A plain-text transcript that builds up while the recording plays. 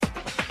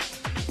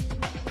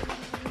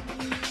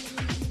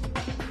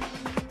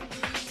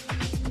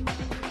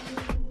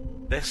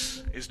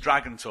This is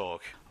Dragon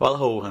Talk. Well,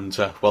 hello, and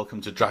welcome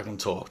to Dragon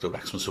Talk, the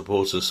Wrexham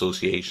Supporters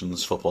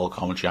Association's football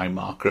commentary. I'm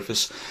Mark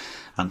Griffiths,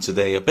 and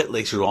today, a bit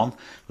later on,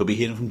 we'll be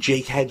hearing from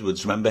Jake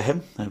Edwards. Remember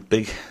him? A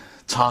big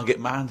target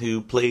man who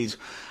played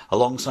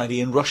alongside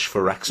Ian Rush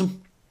for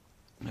Wrexham,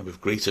 and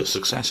with greater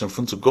success in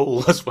front of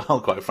goal as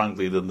well, quite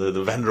frankly, than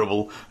the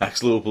venerable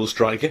ex-Liverpool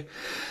striker.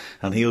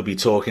 And he'll be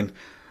talking,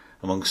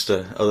 amongst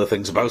other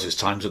things, about his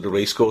times at the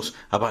racecourse,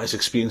 about his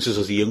experiences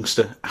as a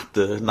youngster at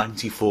the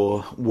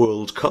 '94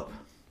 World Cup,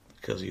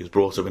 because he was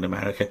brought up in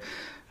America.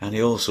 And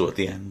he also, at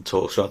the end,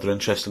 talks rather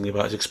interestingly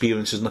about his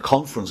experiences in the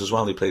conference as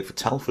well. He played for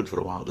Telford for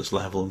a while at this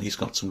level, and he's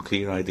got some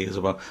clear ideas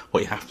about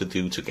what you have to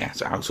do to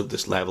get out of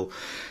this level.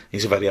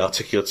 He's a very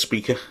articulate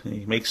speaker.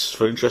 He makes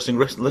for interesting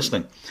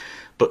listening.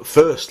 But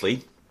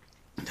firstly,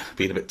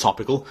 being a bit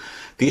topical,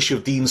 the issue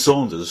of Dean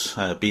Saunders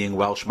being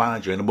Welsh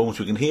manager. In a moment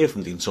we can hear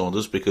from Dean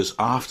Saunders, because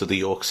after the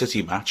York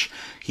City match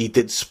he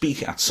did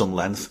speak at some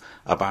length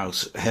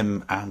about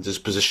him and his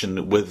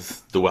position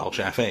with the Welsh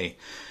FA.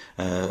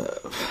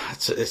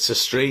 It's a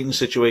strange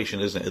situation,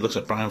 isn't it? It looks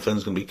like Brian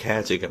Flynn's going to be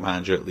caretaker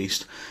manager at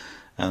least,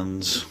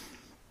 and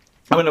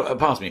I mean, a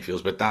part of me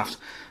feels a bit daft.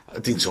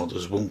 Dean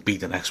Saunders won't be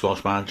the next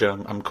Welsh manager,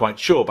 I'm quite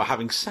sure, but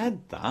having said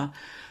that,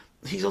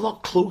 he's a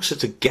lot closer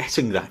to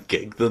getting that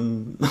gig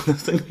than the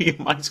thing you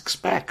might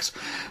expect.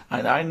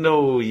 I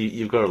know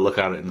you've got to look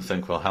at it and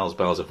think, well, hell's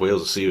bells, if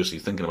Wales are seriously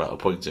thinking about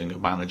appointing a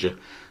manager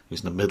who's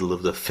in the middle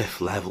of the fifth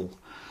level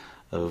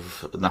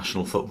of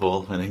national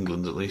football, in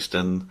England at least,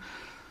 then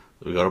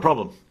we've got a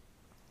problem.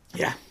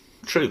 Yeah,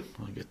 true.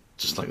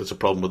 Just like there's a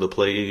problem with the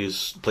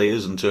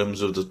players in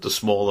terms of the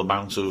small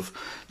amount of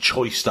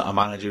choice that a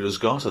manager has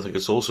got. I think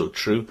it's also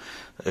true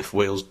if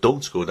Wales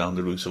don't go down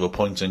the route of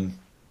appointing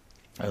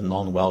a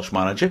non-Welsh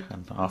manager,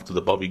 and after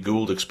the Bobby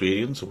Gould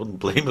experience, I wouldn't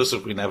blame us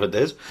if we never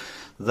did,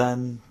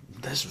 then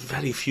there's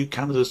very few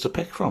candidates to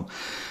pick from.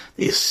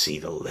 You see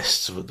the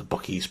lists that the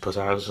bookies put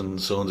out,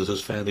 and Saunders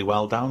is fairly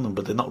well down them,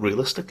 but they're not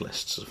realistic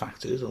lists. The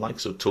fact is, the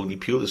likes of Tony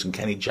Pulis and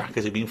Kenny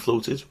Jackett have been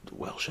floated. The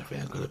Welsh FA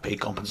are going to pay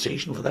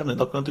compensation for them. They're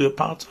not going to do it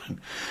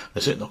part-time.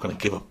 They're certainly not going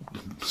to give up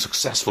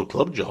successful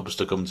club jobs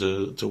to come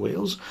to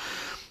Wales.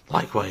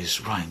 Likewise,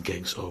 Ryan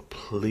Giggs, oh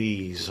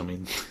please, I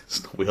mean,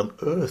 there's no way on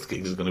earth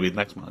Giggs is going to be the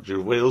next manager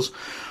of Wales.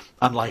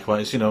 And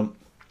likewise, John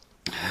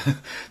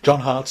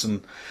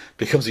Hartson,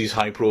 because he's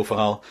high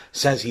profile,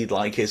 says he'd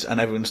like it, and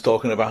everyone's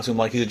talking about him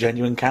like he's a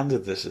genuine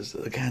candidate. This is,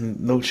 again,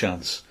 no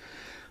chance.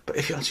 But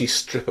if you actually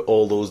strip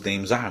all those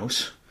names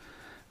out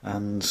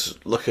and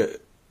look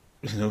at,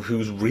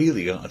 who's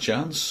really got a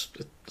chance,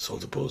 it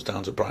sort of boils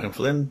down to Brian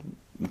Flynn,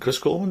 Chris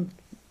Coleman,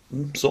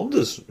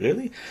 Saunders,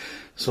 really.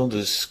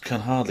 Saunders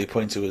can hardly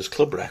point to his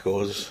club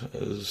record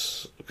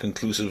as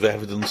conclusive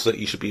evidence that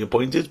he should be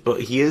appointed,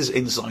 but he is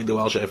inside the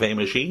Welsh FA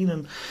machine,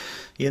 and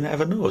you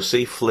never know.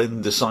 Say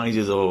Flynn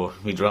decided,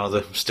 he'd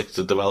rather stick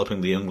to developing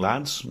the young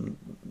lads,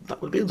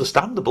 that would be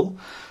understandable.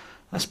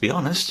 Let's be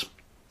honest.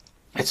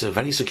 It's a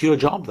very secure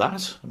job,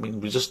 that. I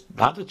mean, we just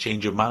had a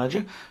change of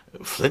manager.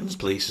 Flynn's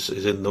place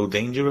is in no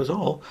danger at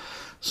all.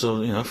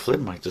 So,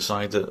 Flynn might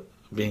decide that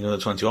being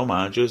under 21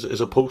 manager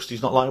is a post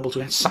he's not liable to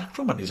get sacked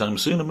from anytime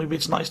soon, and maybe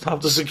it's nice to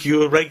have the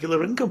secure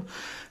regular income.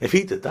 If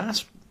he did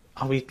that,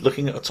 are we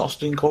looking at a toss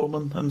between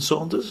Coleman and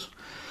Saunders?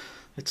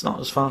 It's not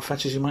as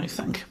far-fetched as you might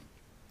think.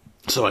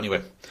 So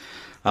anyway,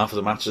 after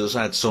the match, as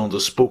I said,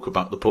 Saunders spoke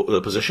about the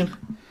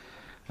position,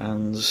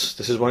 and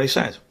this is what he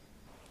said.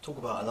 Talk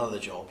about another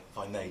job, if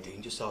I may,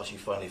 Dean. Just ask you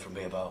finally from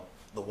me about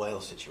the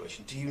Wales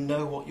situation. Do you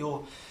know what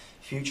your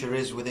future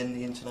is within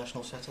the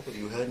international setup? Have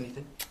you heard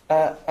anything?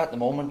 At the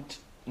moment,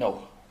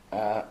 no.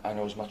 I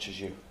know as much as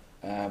you.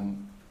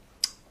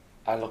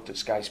 I looked at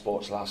Sky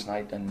Sports last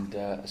night, and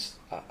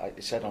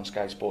it said on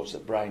Sky Sports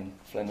that Brian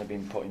Flynn had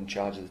been put in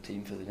charge of the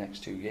team for the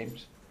next 2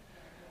 games,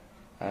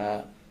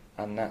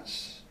 and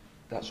that's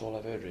all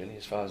I've heard really.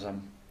 As far as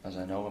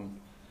I know,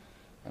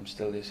 I'm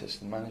still the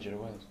assistant manager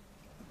of Wales.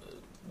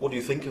 What do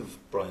you think of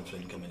Brian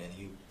Flynn coming in? Are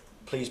you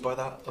pleased by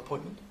that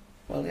appointment?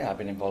 Well, yeah, I've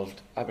been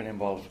involved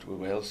with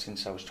Wales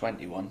since I was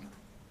 21.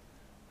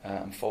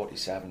 I'm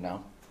 47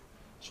 now,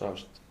 so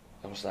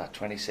I was that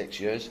 26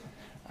 years.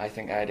 I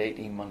think I had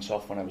 18 months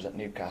off when I was at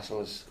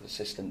Newcastle as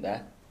assistant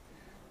there,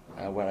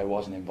 where I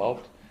wasn't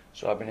involved.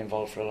 So I've been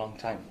involved for a long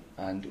time,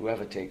 and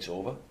whoever takes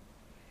over,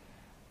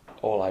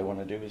 all I want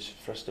to do is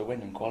for us to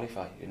win and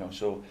qualify.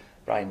 So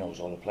Brian knows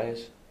all the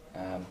players.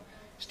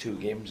 It's 2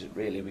 games that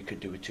really we could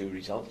do with 2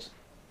 results,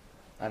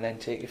 and then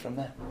take it from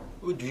there.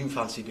 Would you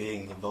fancy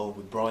being involved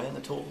with Brian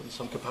at all in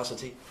some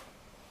capacity?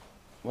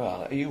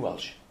 Well, are you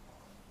Welsh?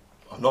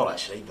 I'm not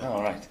actually. But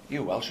all right,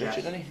 you Welsh,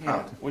 Richard, aren't you?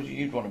 Yeah.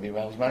 You'd want to be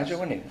Wales manager,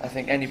 wouldn't you? I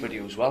think anybody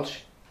who's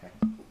Welsh,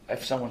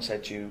 if someone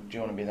said to you, "Do you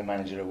want to be the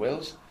manager of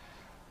Wales?"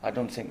 I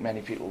don't think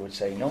many people would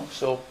say no.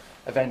 So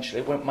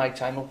eventually, when my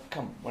time will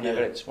come,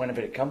 whenever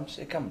it comes,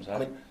 it comes. I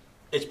mean,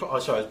 it's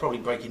probably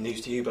breaking news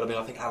to you, but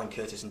I think Alan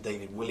Curtis and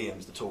David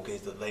Williams, the talk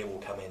is that they will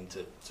come in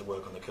to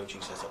work on the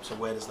coaching setup. So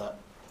where does that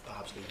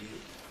perhaps leave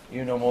you?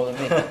 You know more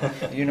than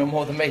me. You know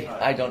more than me.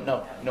 I don't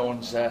know. No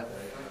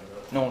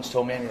one's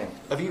told me anything.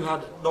 Have you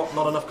had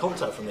not enough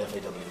contact from the FAW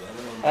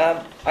then?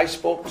 I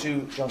spoke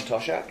to John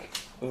Toshak,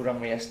 who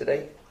rang me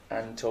yesterday,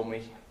 and told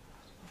me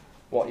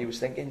what he was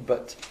thinking.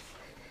 But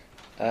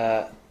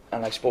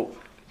and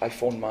I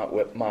phoned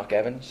Mark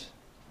Evans.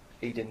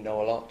 He didn't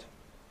know a lot,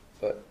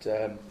 but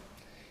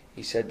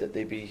he said that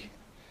there'll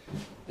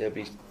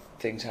be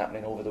things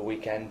happening over the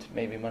weekend,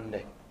 maybe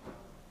Monday.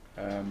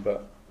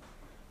 But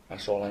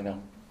that's all I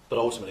know. But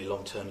ultimately,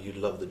 long term, you'd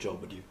love the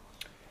job, would you?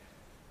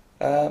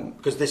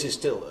 Because this is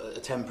still a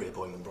temporary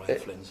appointment, Brian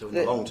Flynn. So in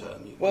the long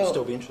term, you'd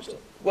still be interested.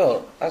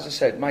 Well, as I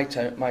said, my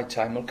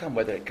time will come,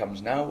 whether it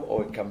comes now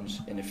or it comes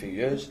in a few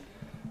years.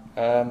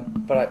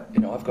 But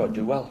I've got to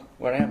do well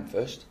where I am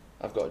first.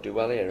 I've got to do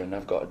well here, and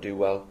I've got to do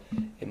well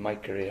in my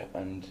career.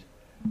 And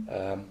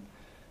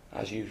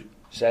as you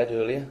said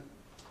earlier,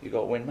 you've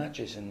got to win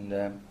matches,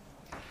 and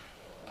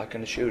I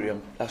can assure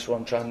you that's what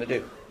I'm trying to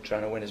do.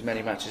 Trying to win as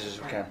many matches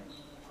as we can.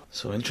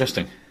 So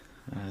interesting.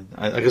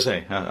 Like I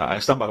say, I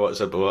stand by what I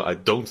said before. I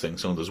don't think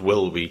Saunders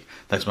will be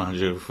next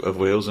manager of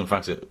Wales. In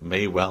fact, it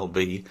may well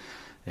be,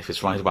 if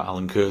it's right about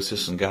Alan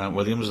Curtis and Geraint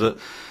Williams, that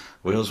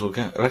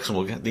Wrexham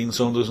will get Dean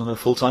Saunders on a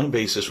full-time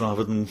basis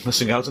rather than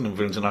missing out on him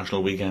for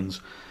international weekends.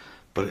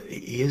 But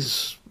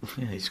he's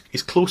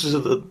closer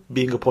to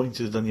being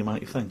appointed than you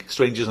might think.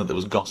 Strange, isn't it? There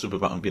was gossip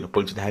about him being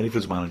appointed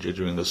Hereford's manager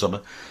during the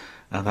summer,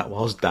 and that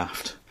was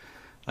daft.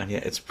 And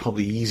yet it's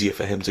probably easier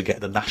for him to get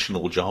the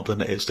national job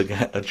than it is to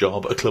get a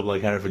job at a club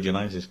like Hereford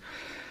United.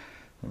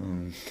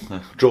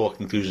 Draw what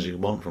conclusions you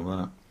want from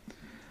that.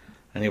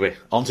 Anyway,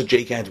 on to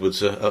Jake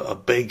Edwards, a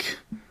big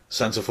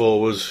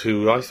centre-forward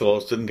who I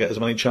thought didn't get as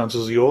many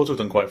chances as he ought to have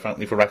done, quite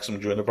frankly, for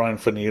Wrexham during the Brian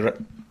Flynn era.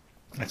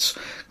 Let's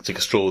take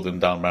a stroll with him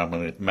down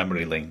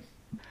memory lane.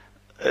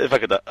 If I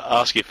could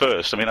ask you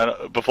first, I mean,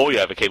 before you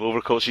ever came over,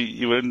 of course,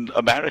 you were in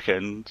America,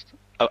 and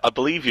I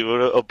believe you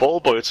were a ball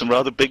boy at some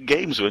rather big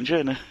games, weren't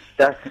you?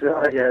 That's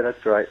right.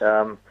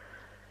 I mean,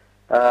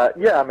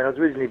 I was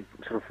originally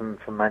sort of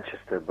from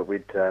Manchester, but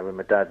with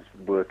my dad's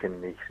work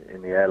in the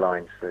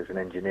airlines as an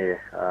engineer.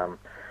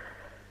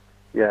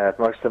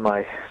 Most of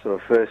my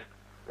sort of first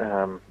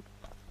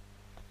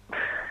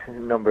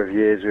number of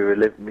years we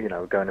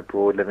were going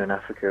abroad, living in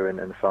Africa and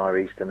the Far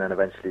East, and then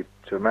eventually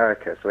to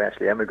America. So we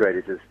actually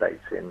emigrated to the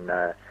States in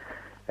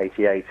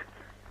 '88.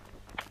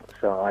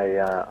 So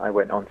I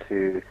went on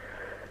to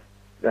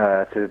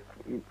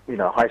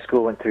high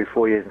school, went through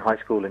 4 years in high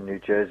school in New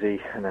Jersey,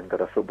 and then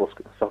got a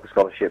soccer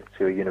scholarship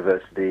to a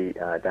university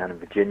down in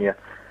Virginia,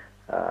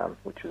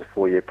 which was a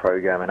 4-year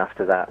program. And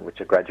after that,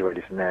 which I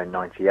graduated from there in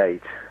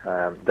 '98,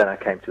 then I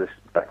came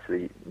back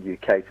to the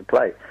UK to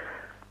play.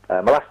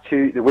 The last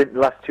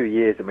 2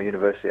 years at my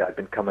university, I'd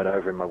been coming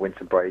over in my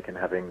winter break and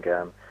having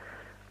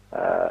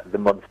the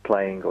month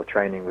playing or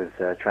training with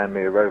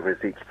Tranmere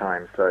Rovers each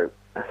time. So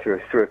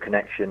through a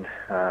connection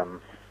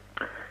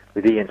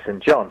with Ian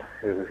St John,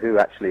 who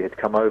actually had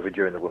come over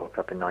during the World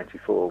Cup in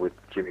 '94 with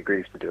Jimmy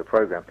Greaves to do a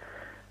program,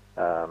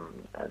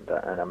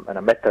 and I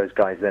met those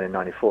guys then in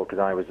 '94 because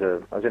I was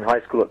in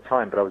high school at the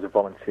time, but I was a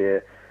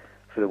volunteer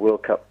for the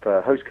World Cup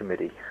host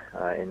committee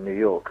in New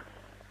York,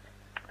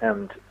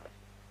 and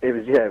it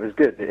was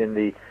good. In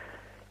the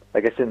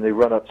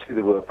run up to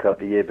the World Cup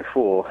the year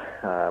before,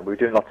 we were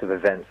doing lots of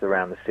events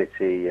around the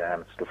city,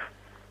 sort of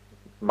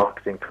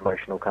marketing,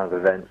 promotional kind of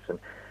events, and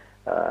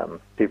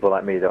people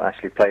like me that were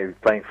actually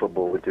playing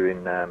football were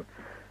doing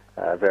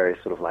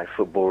various sort of like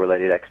football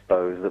related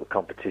expos, little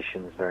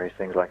competitions, various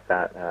things like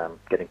that,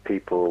 getting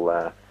people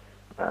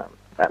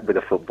with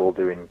the football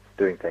doing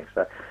things.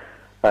 So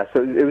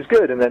it was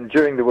good. And then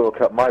during the World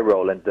Cup, my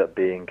role ended up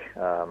being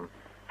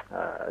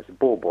as a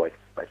ball boy,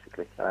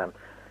 basically.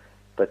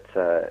 But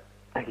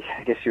I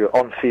guess your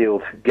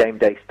on-field game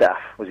day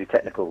staff was your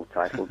technical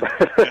title.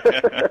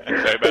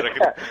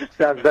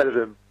 Sounds better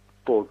than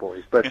ball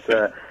boys. But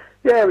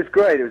it was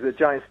great. It was a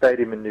giant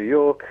stadium in New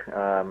York.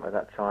 At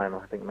that time,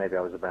 I think maybe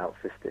I was about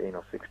 15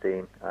 or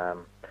 16.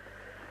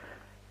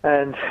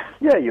 And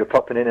you were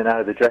popping in and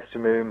out of the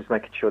dressing rooms,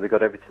 making sure they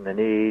got everything they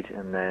need,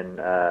 and then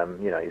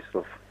you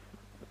sort of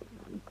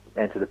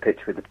enter the pitch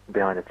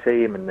behind the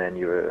team, and then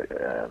you were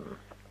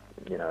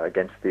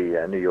against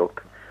the New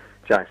York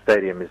Giant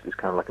Stadium is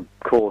kind of like a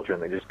cauldron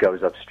that just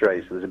goes up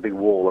straight. So there's a big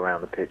wall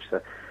around the pitch, so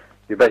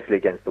you're basically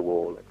against the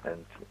wall,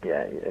 and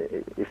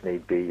if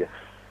need be,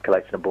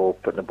 collecting the ball,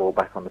 putting the ball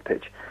back on the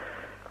pitch.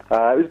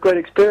 It was a great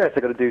experience. I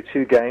got to do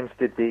 2 games.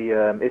 Did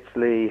the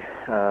Italy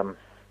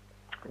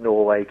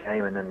Norway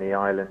game, and then the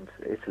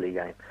Ireland-Italy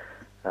game,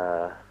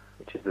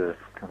 which is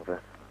kind of a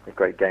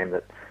great game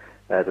that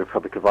the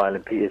Republic of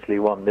Ireland beat Italy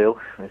 1-0.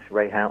 It's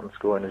Ray Houghton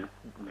scoring his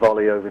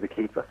volley over the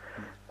keeper.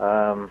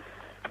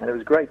 And it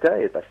was a great day.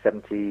 It was about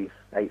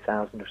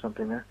 78,000 or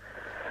something there.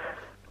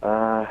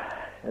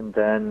 And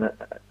then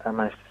I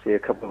managed to see a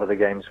couple of other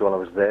games while I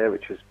was there,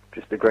 which was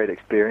just a great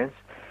experience.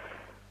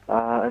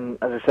 And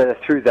as I said,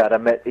 through that I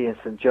met Ian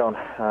St John.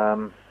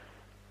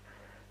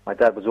 My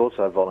dad was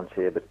also a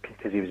volunteer, but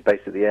because he was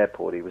based at the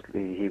airport, he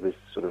was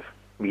sort of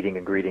meeting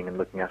and greeting and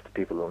looking after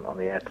people on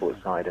the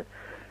airport side.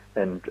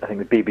 And I think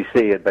the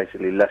BBC had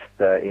basically left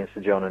Ian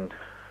St John and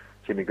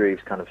Jimmy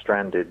Greaves kind of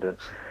stranded. And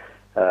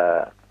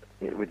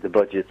with the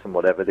budgets and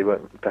whatever, they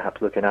weren't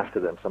perhaps looking after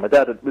them. So my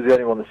dad was the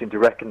only one that seemed to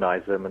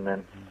recognise them, and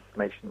then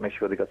make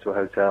sure they got to a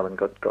hotel and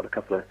got a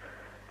couple of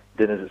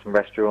dinners at some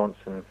restaurants,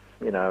 and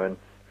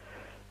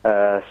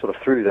sort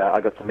of through that I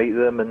got to meet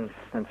them,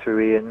 and through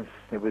Ian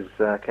it was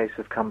a case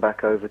of come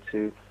back over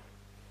to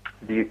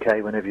the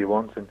UK whenever you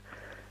want, and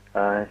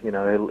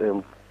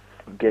he'll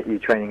get you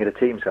training at a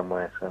team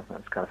somewhere. So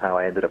that's kind of how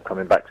I ended up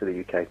coming back to the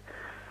UK.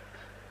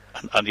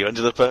 And you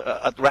ended up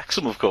at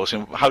Wrexham, of course.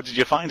 And how did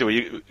you find it? Were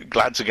you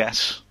glad to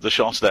get the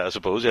shot there, I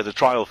suppose? You had a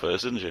trial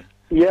first, didn't you?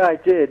 Yeah, I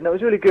did. No, it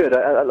was really good.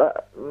 As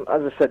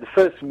I said, the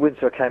first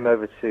winter I came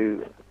over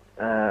to,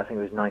 I think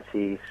it was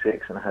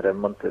 96, and I had a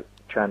month at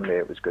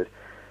Tranmere. It was good.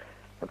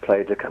 I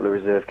played a couple of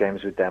reserve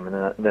games with them,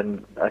 and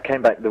then I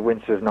came back the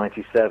winter of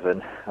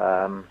 97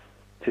 to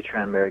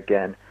Tranmere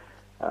again,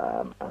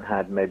 and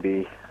had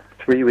maybe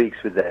 3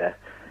 weeks with there.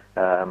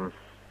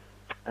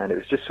 And it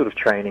was just sort of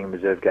training and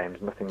reserve games.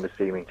 Nothing was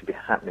seeming to be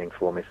happening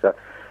for me. So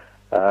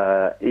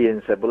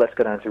Ian said, well, let's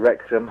go down to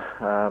Wrexham.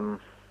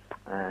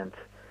 And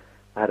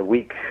I had a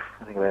week,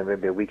 I think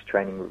maybe a week's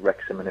training with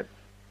Wrexham, and it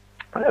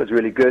was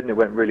really good, and it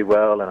went really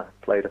well. And I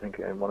played, I think,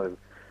 in one of the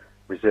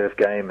reserve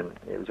game, and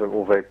it was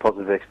all very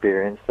positive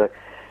experience. So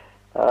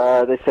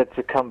they said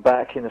to come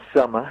back in the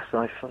summer.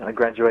 So I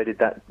graduated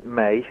that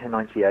May in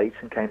 98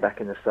 and came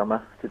back in the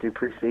summer to do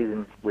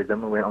pre-season with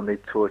them. We went on the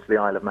tour to the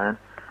Isle of Man.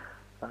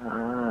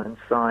 And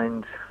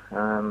signed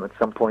at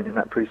some point in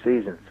that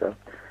pre-season. So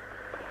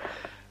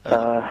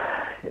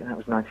that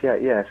was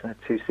 98. Yeah, so I had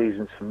 2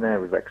 seasons from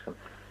there with Wrexham.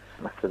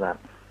 After that,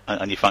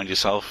 and you find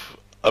yourself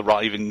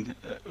arriving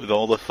with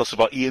all the fuss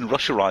about Ian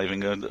Rush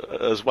arriving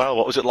as well.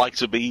 What was it like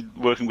to be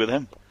working with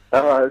him?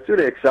 It was a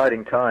really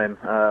exciting time.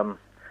 I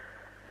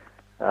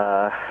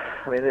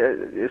mean,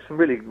 there's some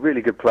really,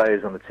 really good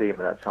players on the team at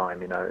that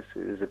time. It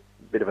was a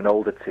bit of an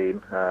older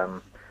team.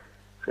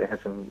 So it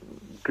had some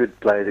good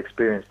players,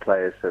 experienced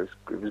players, so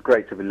it was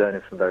great to be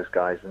learning from those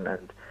guys. And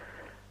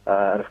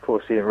of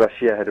course, Ian Rush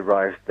had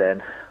arrived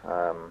then,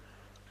 so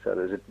there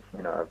was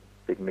a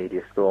big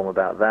media storm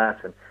about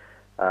that. And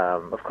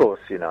of course,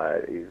 he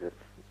was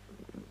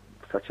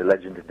such a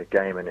legend in the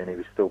game, and he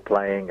was still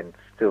playing and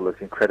still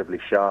looked incredibly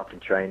sharp in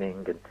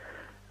training. And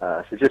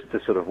so just to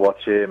sort of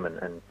watch him,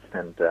 and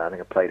I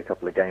think I played a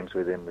couple of games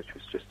with him, which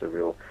was just a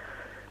real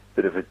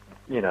bit of a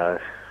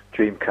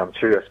dream come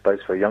true, I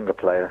suppose, for a younger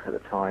player at the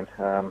time.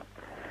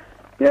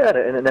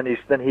 And then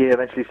he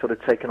eventually sort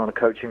of taken on a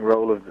coaching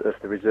role of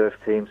the reserve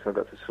team, so I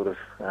got to sort of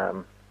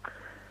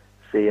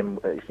see him,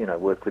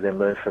 work with him,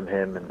 learn from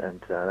him,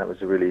 and that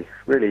was a really,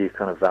 really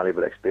kind of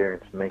valuable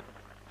experience for me.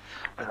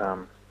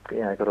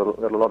 I got a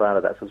lot out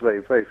of that, so I was very,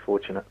 very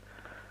fortunate.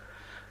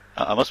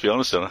 I must be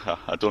honest, I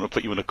don't want to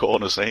put you in a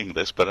corner saying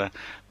this, but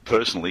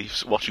personally,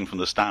 watching from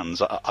the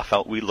stands, I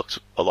felt we looked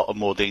a lot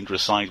more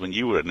dangerous side when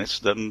you were in it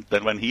than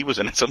when he was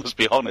in it. I must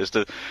be honest.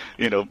 Is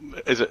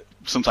it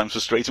sometimes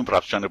frustrating,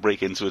 perhaps, trying to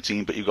break into a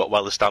team, but you've got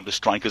well-established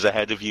strikers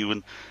ahead of you,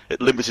 and it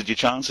limited your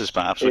chances,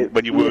 perhaps,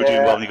 when you were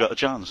doing well and you got a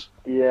chance?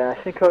 Yeah,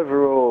 I think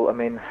overall, I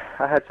mean,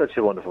 I had such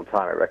a wonderful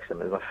time at Wrexham.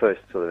 It was my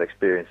first sort of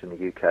experience in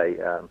the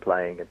UK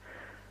playing, and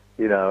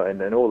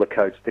and all the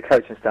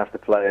coaching staff, the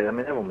players, I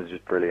mean, everyone was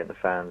just brilliant, the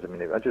fans. I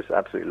mean, I just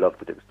absolutely loved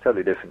it. It was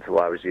totally different to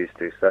what I was used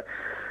to. So,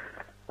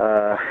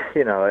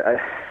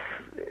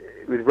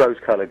 with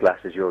rose-coloured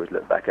glasses, you always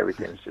look back,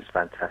 everything was just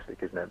fantastic,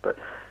 isn't it? But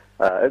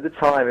at the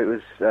time, it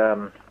was,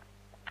 it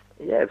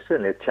was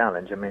certainly a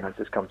challenge. I mean, I'd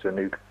just come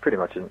to pretty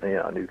much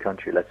a new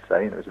country, let's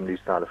say, and it was a new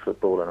style of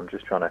football, and I'm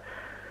just trying to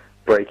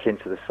break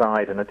into the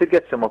side. And I did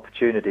get some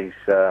opportunities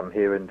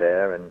here and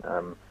there, and,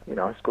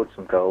 I scored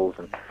some goals,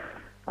 and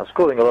I was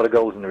scoring a lot of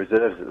goals in the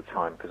reserves at the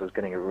time because I was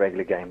getting a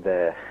regular game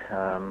there,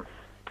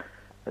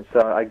 and so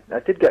I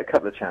did get a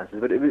couple of chances.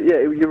 But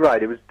you're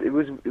right. It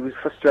was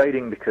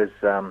frustrating because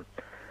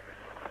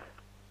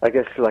I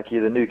guess like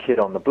you're the new kid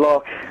on the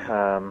block,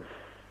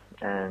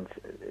 and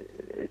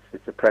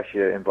it's a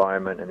pressure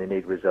environment, and they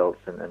need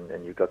results,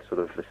 and you've got sort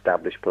of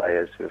established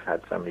players who have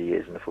had so many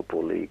years in the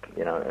football league,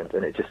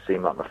 and it just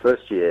seemed like my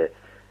first year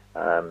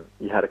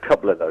you had a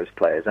couple of those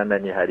players, and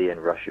then you had Ian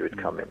Rush who had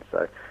come in,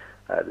 so.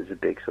 There's a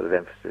big sort of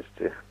emphasis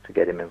to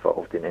get him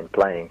involved in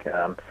playing.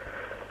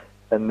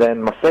 And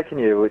then my second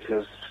year, which I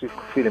was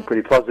feeling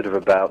pretty positive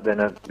about,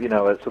 then a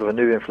sort of a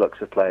new influx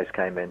of players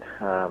came in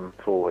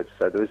forwards.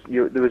 So there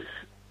was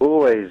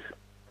always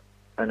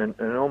an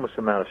enormous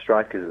amount of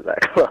strikers at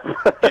that club.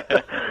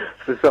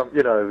 For some,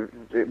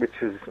 which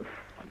was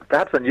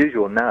perhaps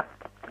unusual now,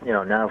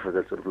 now for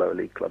the sort of lower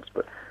league clubs.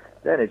 But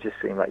then it just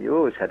seemed like you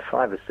always had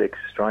 5 or 6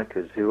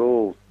 strikers who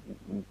all,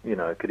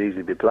 could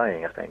easily be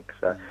playing, I think.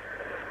 So.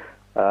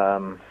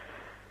 And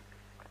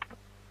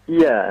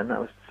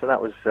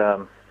that was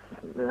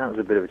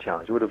a bit of a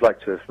challenge. I would have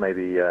liked to have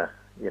maybe, I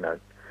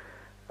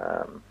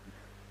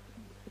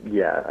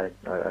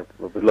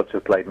would love to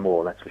have played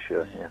more. That's for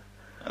sure. Yeah.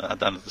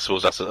 And I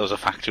suppose that was a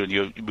factor in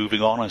you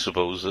moving on. I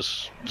suppose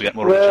to get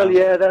more. Well, of a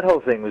chance. Yeah, that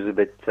whole thing was a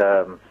bit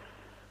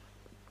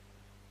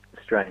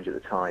strange at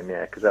the time.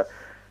 Yeah, because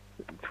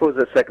towards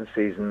that second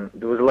season,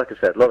 there was, like I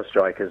said, a lot of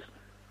strikers,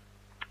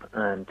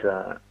 and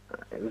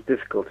it was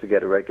difficult to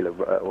get a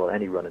regular,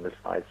 any run in the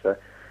side. So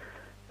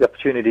the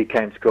opportunity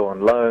came to go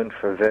on loan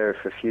for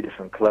a few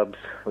different clubs,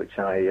 which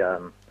I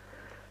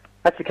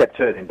actually kept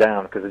turning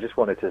down because I just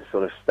wanted to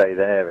sort of stay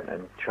there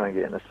and try and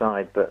get in the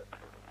side. But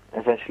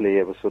eventually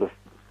it was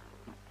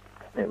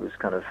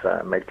kind of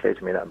made clear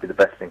to me that would be the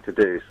best thing to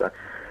do. So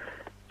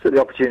took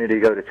the opportunity to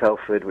go to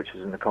Telford, which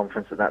was in the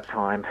conference at that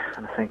time,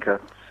 and I think I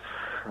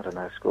don't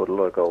know, scored a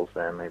lot of goals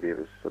there. Maybe it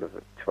was sort of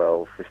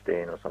 12,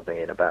 15 or something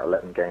in about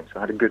 11 games. So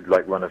I had a good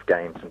run of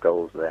games and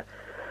goals there.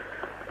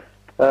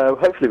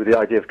 Hopefully with the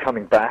idea of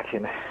coming back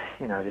and,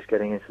 just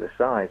getting into the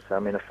side. So, I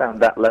mean, I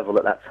found that level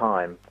at that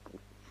time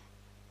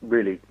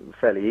really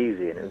fairly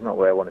easy, and it was not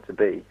where I wanted to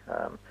be.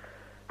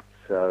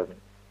 So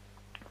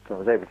I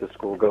was able to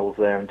score goals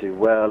there and do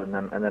well,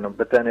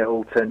 but then it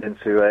all turned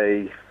into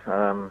a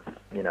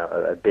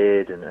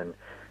bid, and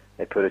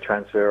they put a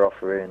transfer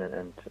offer in,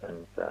 and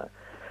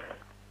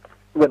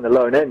when the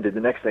loan ended, the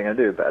next thing I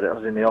knew about it, I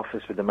was in the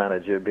office with the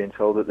manager, being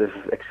told that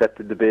they've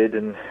accepted the bid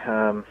and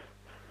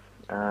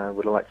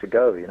would like to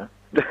go.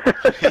 But,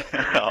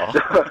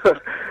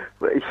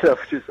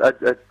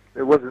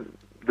 it wasn't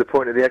the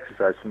point of the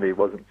exercise for me.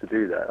 Wasn't to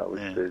do that. I was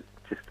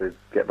just to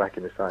get back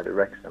in the side at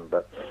Wrexham,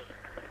 but.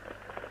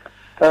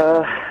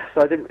 So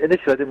I didn't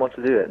want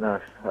to do it, no.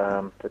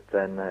 But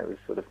then it was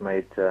sort of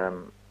made,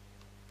 it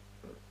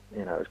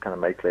was kind of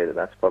made clear that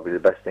that's probably the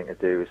best thing to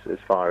do as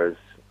far as,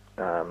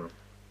 I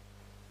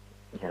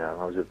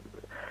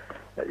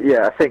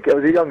think I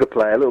was a younger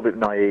player, a little bit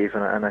naive,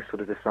 and I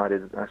sort of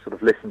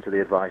listened to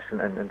the advice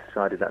and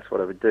decided that's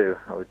what I would do.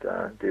 I would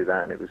do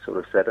that, and it was sort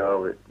of said,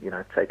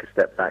 take a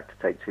step back to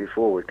take two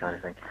forward kind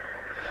of thing.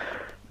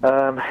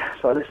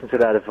 So I listened to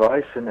that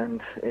advice,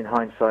 and in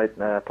hindsight,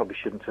 probably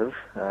shouldn't have,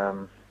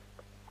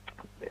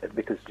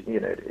 because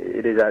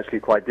it is actually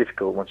quite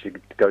difficult once you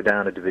go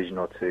down a division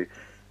or two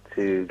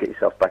to get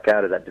yourself back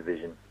out of that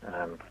division.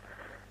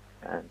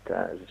 And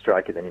as a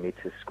striker, then you need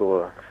to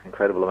score an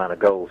incredible amount of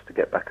goals to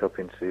get back up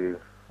into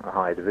a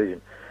higher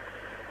division.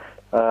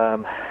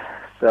 So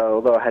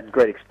although I had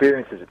great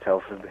experiences at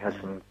Telford, we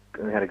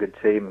had a good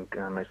team,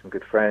 and I made some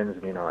good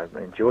friends, and I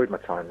enjoyed my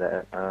time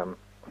there.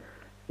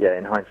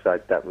 In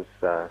hindsight, that was,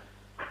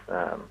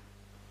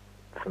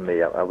 for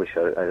me, I wish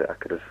I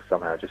could have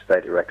somehow just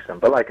stayed at Wrexham.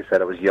 But like I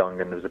said, I was young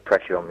and there was a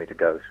pressure on me to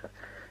go,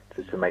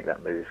 to make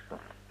that move.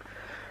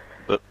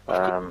 So.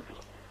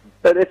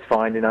 But it's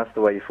fine, that's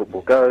the way your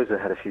football goes. I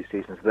had a few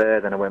seasons there,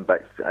 then I went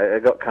back. I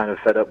got kind of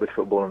fed up with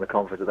football in the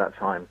conference at that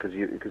time, because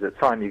at the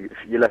time you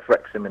left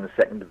Wrexham in the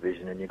second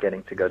division and you're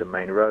getting to go to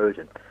Main Road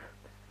and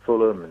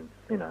Fulham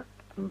and,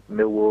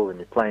 Millwall, and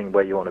you're playing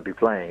where you want to be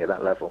playing at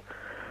that level.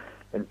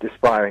 And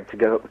aspiring to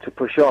go to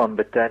push on,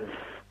 but then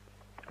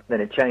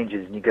it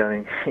changes, and you're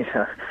going.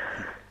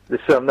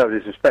 There's no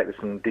disrespect. There's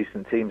some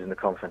decent teams in the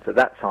conference at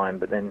that time,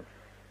 but then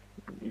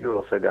you're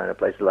also going to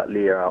places like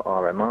Lear,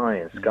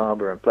 RMI, and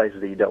Scarborough, and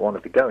places that you don't want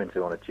to be going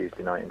to on a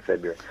Tuesday night in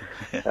February.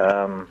 I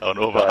don't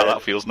know about how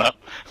that feels now.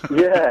 So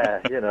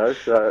at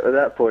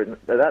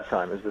that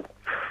time, it was a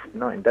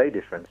night and day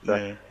difference. So.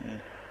 Yeah.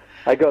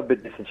 I got a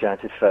bit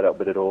disenchanted, fed up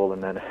with it all,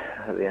 and then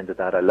at the end of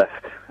that I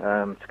left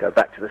to go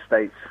back to the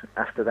States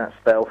after that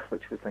spell,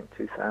 which was, I think,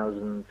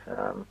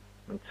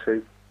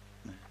 2002.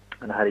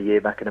 And I had a year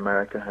back in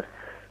America, had a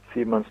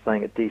few months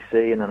playing at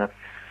DC, and then a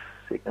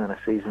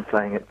season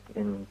playing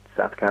in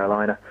South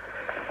Carolina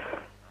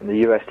in the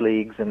US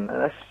leagues, and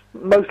I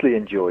mostly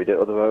enjoyed it,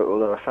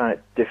 although I found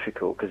it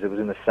difficult because it was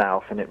in the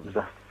South and it was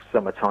a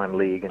summertime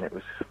league and it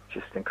was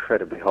just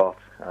incredibly hot.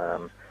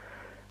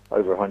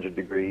 Over 100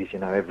 degrees,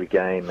 every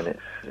game, and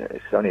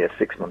it's only a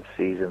 6-month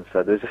season.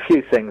 So there's a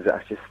few things that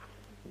I just,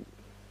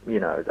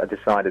 I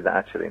decided that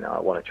actually, I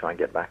want to try and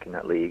get back in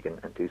that league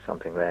and do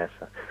something there.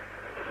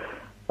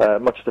 So,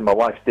 much to my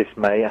wife's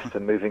dismay, after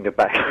moving her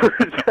back,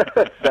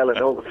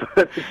 selling all the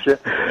furniture,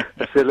 I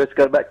said, let's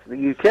go back to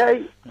the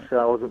UK. So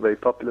I wasn't very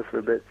popular for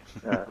a bit.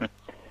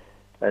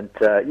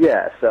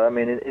 So I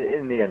mean,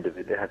 in the end of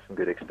it, I had some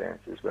good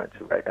experiences. I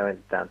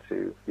went down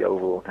to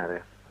Yeovil,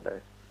 had a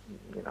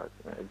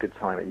good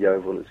time at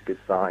Yeovil. It was a good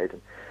side,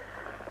 and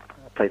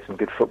I played some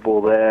good football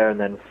there, and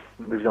then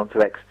moved on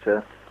to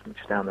Exeter, which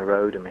is down the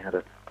road, and we had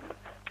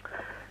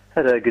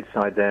a good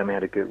side there, and we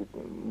had a good,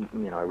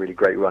 a really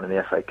great run in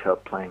the FA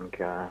Cup, playing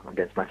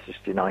against Manchester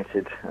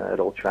United at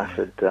Old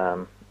Trafford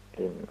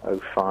in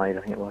 2005, I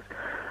think it was.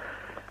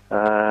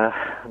 I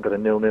got a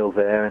 0-0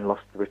 there and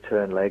lost the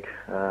return leg.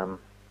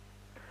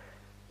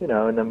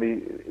 And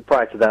then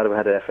prior to that, we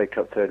had an FA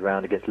Cup third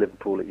round against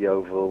Liverpool at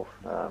Yeovil.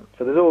 So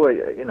there's always,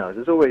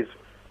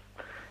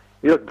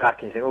 you look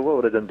back and you think, well, what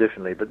would I have done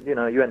differently? But,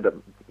 you end up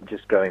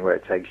just going where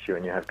it takes you,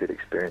 and you have good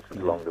experiences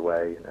along the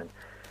way. And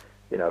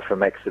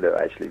from Exeter,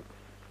 I actually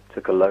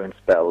took a loan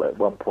spell at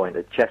one point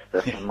at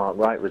Chester, and Mark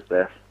Wright was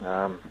there.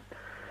 A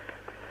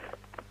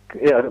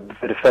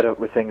bit fed up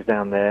with things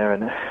down there,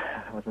 and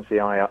I wasn't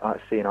seeing eye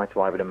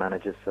to eye with the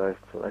manager, so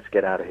let's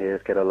get out of here,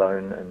 let's get a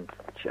loan, and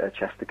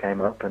Chester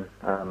came up, and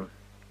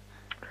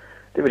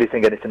didn't really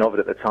think anything of it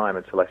at the time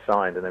until I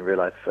signed, and then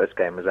realised the first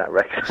game was at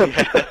Wrexham.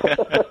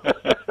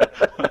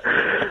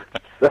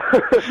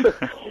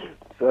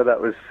 So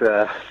that was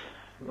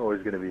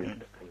always going to be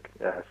interesting.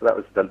 So that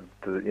was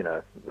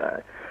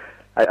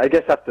I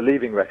guess after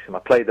leaving Wrexham, I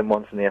played them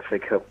once in the FA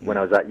Cup when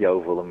I was at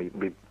Yeovil, and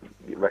we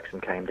Wrexham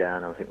came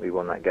down. I think we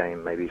won that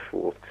game maybe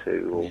 4-2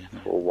 or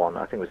 4-1.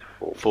 I think it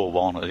was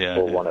 4-1. Yeah,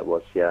 4-1 it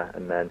was. Yeah,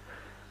 and then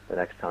the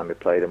next time we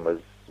played them was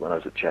when I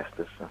was at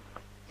Chester. So.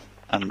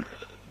 And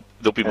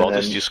they'll be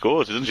modest. You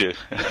scored, didn't you?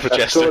 For I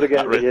Chester. scored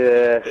again.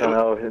 Yes, I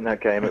know. In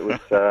that game, it was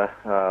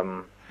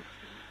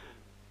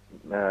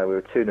we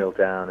were 2-0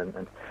 down, and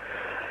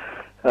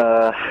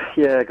got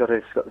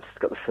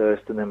the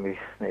first, and then we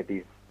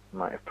maybe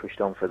might have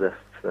pushed on for the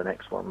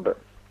next one, but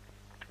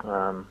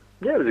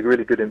it was a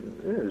really good. It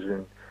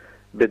was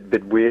a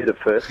bit weird at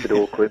first, a bit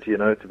awkward,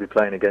 to be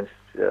playing against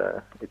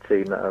a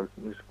team that I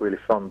was really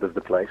fond of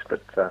the place.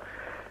 But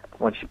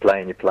once you're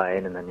playing,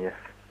 and then you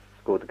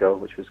scored the goal,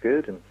 which was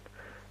good,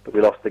 but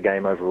we lost the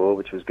game overall,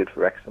 which was good for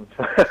Wrexham.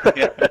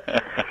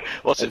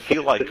 What's it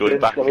feel like going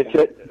back?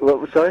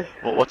 Sorry?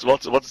 What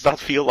does that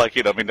feel like?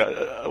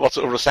 What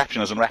sort of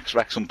reception as a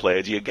Wrexham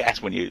player do you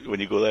get when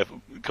you go there,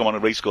 come on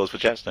and race scores for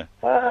Chester?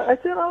 I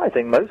don't know. I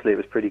think mostly it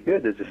was pretty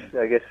good.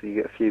 I guess you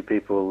get a few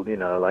people,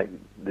 like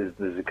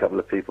there's a couple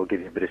of people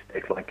giving you a bit of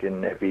stick, like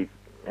in every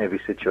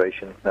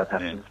situation that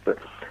happens. But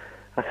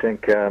I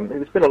think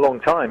it's been a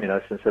long time,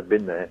 since I've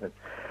been there.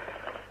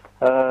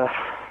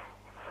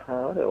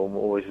 I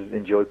always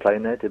enjoyed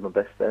playing there, did my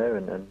best there,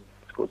 and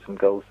scored some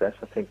goals there.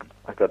 So I think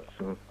I got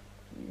some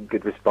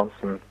good response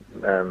from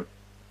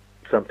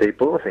some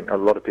people. I think a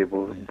lot of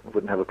people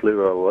wouldn't have a clue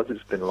who I was.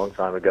 It's been a long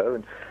time ago,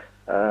 and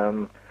I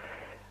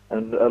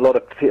made a lot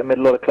of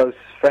close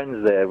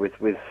friends there with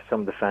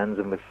some of the fans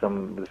and with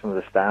some of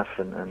the staff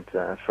and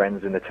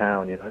friends in the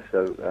town.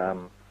 So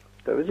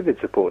there was a good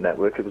support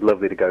network. It was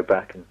lovely to go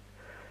back and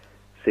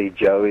see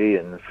Joey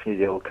and a few of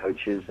the old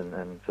coaches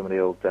and some of the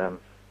old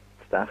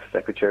staff,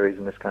 secretaries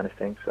and this kind of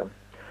thing. So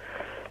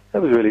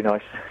that was really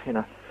nice,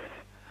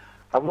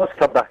 I must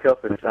come back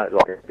up and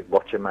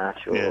watch a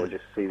match or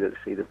just see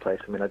the place.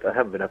 I mean, I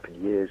haven't been up in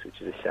years,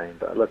 which is a shame,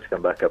 but I'd love to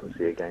come back up and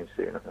see a game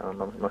soon. I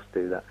must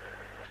do that.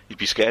 You'd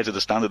be scared of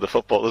the standard of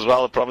football as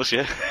well, I promise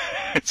you.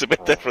 It's a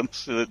bit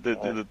different.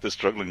 They're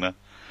struggling there.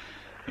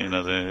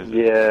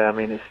 Yeah, I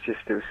mean, it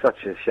was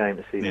such a shame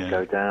to see them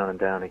go down and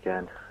down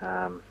again.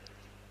 I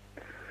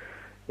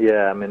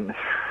mean,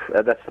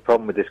 that's the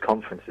problem with this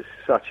conference. It's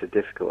such a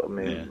difficult.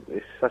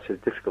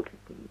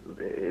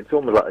 It's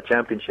almost like a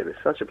championship.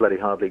 It's such a bloody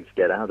hard league to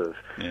get out of.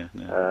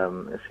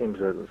 It seems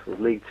that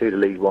League 2 to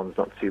League 1's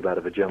not too bad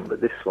of a jump,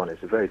 but this one is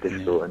very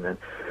difficult. And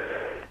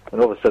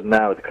all of a sudden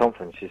now with the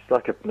conference, it's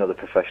like another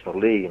professional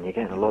league, and you're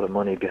getting a lot of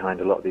money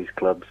behind a lot of these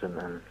clubs, and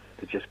they're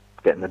just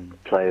getting the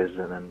players.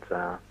 And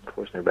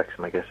unfortunately,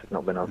 Wrexham, I guess, have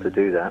not been able to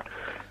do that.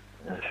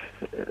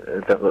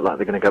 It don't look like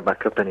they're going to go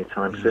back up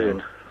anytime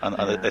soon. And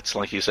it's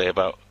like you say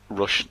about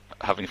Rush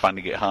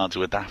finding it hard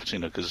to adapt,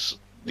 because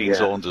Dean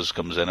Saunders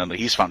comes in and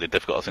he's found it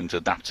difficult, I think, to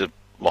adapt to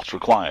what's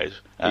required.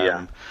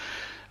 And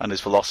his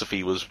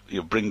philosophy was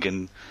bring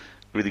in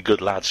really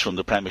good lads from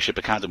the Premiership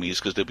academies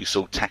because they'll be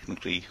so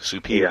technically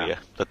superior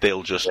that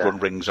they'll just run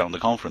rings around the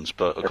conference.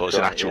 But of course,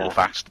 in actual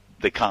fact,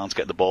 they can't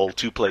get the ball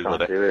to play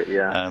with it.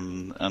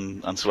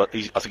 And so I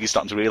think he's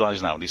starting to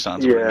realise now, and he's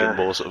starting to bring in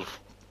more sort of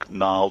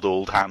gnarled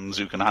old hands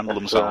who can handle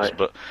themselves. Right.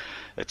 But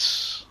I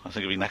think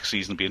it'll be next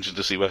season. It'll be interesting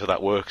to see whether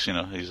that works.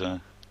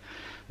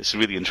 It's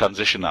really in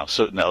transition now.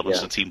 Certain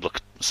elements of the team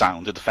look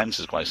sound. The defence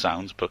is quite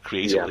sound, but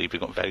creatively we've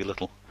got very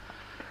little.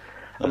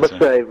 I must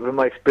say, from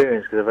my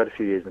experience, because I've had a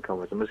few years in the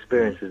conference, my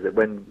experience is that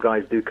when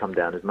guys do come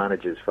down as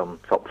managers from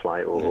top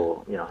flight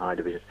or high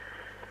division,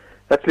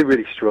 they actually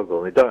really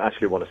struggle. They don't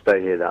actually want to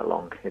stay here that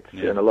long.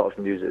 And a lot of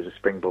them use it as a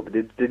springboard,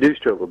 but they do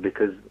struggle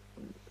because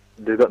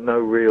they've got no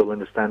real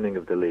understanding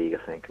of the league, I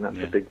think, and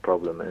that's a big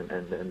problem.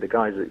 And the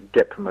guys that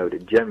get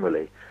promoted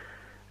generally,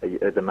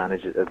 the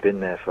managers have been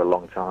there for a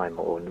long time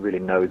or really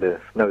know the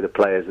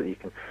players that you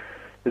can.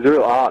 There's a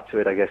real art to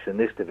it, I guess, in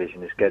this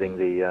division. Is getting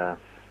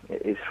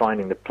is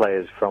finding the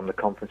players from the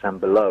conference and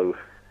below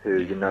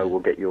who will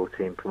get your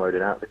team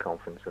promoted out of the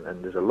conference.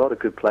 And there's a lot of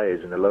good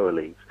players in the lower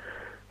leagues,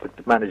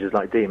 but managers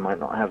like Dean might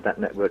not have that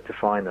network to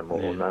find them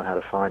or know how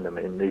to find them,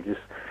 and they just.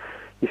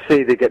 You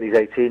see, they get these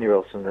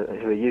 18-year-olds who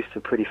are used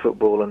to pretty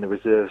football and the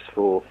reserves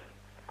for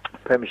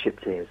Premiership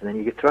teams, and then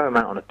you throw them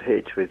out on a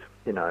pitch with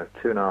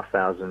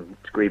 2,500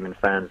 screaming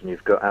fans, and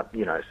you've got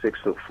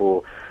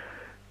 6'4"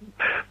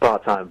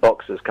 part-time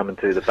boxers coming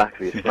through the back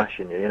of you,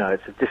 smashing you.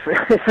 It's a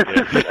different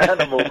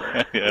animal.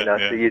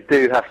 So you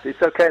do have to.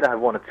 It's okay to have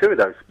one or two of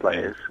those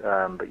players,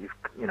 but you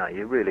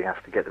really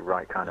have to get the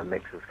right kind of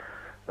mix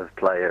of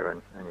player,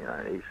 and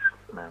he's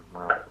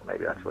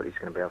maybe that's what he's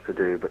going to be able to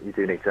do. But you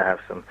do need to have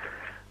some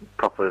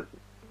proper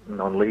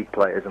non-league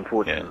players,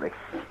 unfortunately.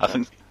 I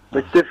think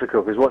it's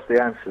difficult because what's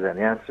the answer then?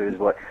 The answer is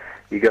what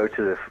you go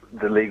to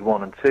the League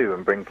 1 and 2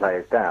 and bring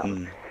players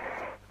down.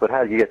 But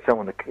how do you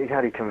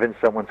convince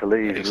someone to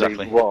leave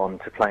League 1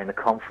 to play in the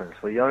conference?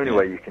 Well, the only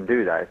way you can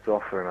do that is to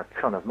offer him a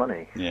ton of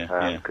money.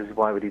 Because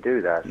why would he do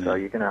that? So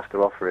you're going to have to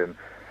offer him,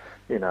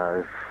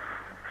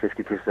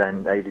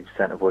 50%,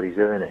 80% of what he's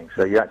earning.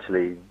 So you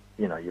actually,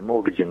 you're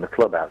mortgaging the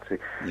club out to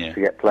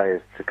get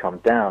players to come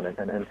down,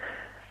 and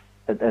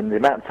the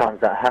amount of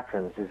times that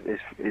happens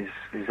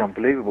is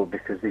unbelievable,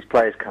 because these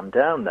players come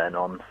down then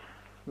on,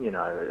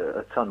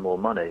 a ton more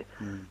money.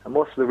 And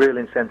what's the real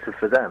incentive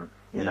for them?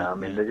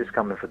 They're just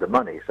coming for the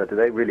money. So do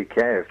they really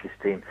care if this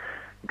team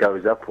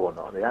goes up or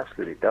not? They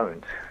absolutely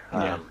don't.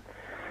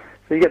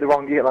 So you get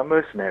like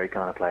mercenary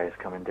kind of players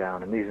coming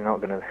down, and these are not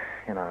going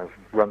to,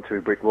 run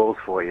through brick walls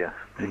for you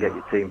to get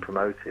your team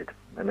promoted.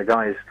 And the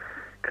guys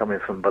coming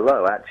from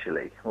below,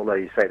 actually, although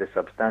you say they're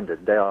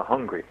substandard, they are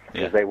hungry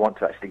because they want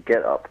to actually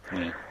get up.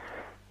 And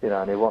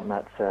they want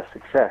that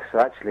success. So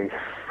actually,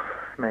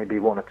 maybe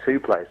one or two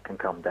players can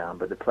come down,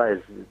 but the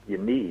players you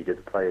need are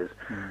the players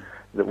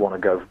that want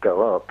to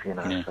go up.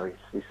 So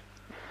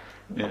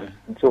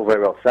it's all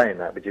very well saying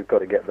that, but you've got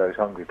to get those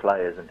hungry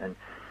players, and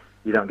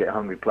you don't get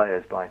hungry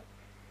players by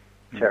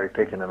cherry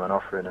picking them and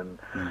offering them,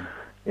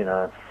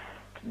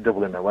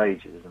 doubling their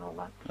wages and all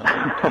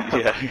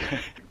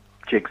that.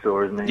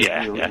 Jigsaw, isn't it?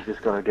 You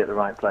just got to get the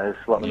right players,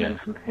 slot them in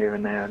from here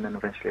and there, and then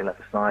eventually let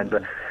aside.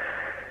 But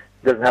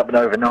it doesn't happen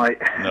overnight.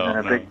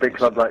 And a big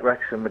club like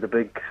Wrexham, with the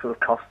big sort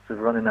of costs of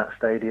running that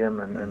stadium,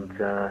 and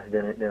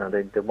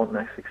they want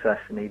their success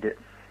and need it.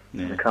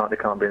 They can't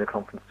be in the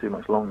conference too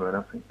much longer, I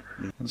don't think.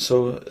 And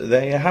so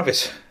there you have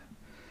it.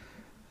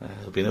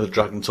 There'll be another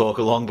Dragon Talk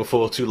along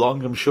before too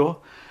long, I'm sure.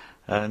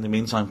 In the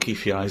meantime,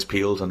 keep your eyes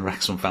peeled on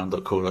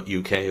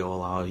wrexhamfan.co.uk,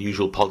 all our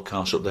usual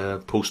podcasts up there,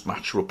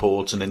 post-match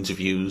reports and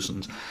interviews,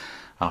 and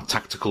our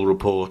tactical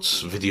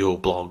reports, video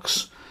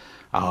blogs,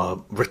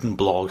 our written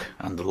blog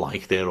and the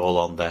like. They're all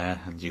on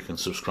there, and you can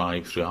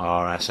subscribe through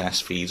our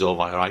RSS feeds or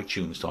via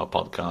iTunes to our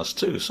podcast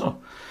too.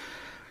 So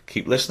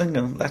keep listening,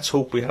 and let's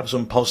hope we have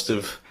some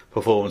positive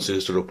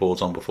performances to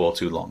report on before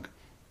too long.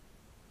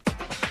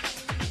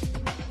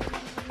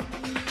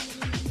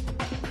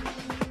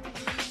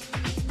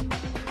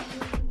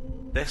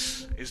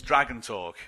 This is Dragon Talk.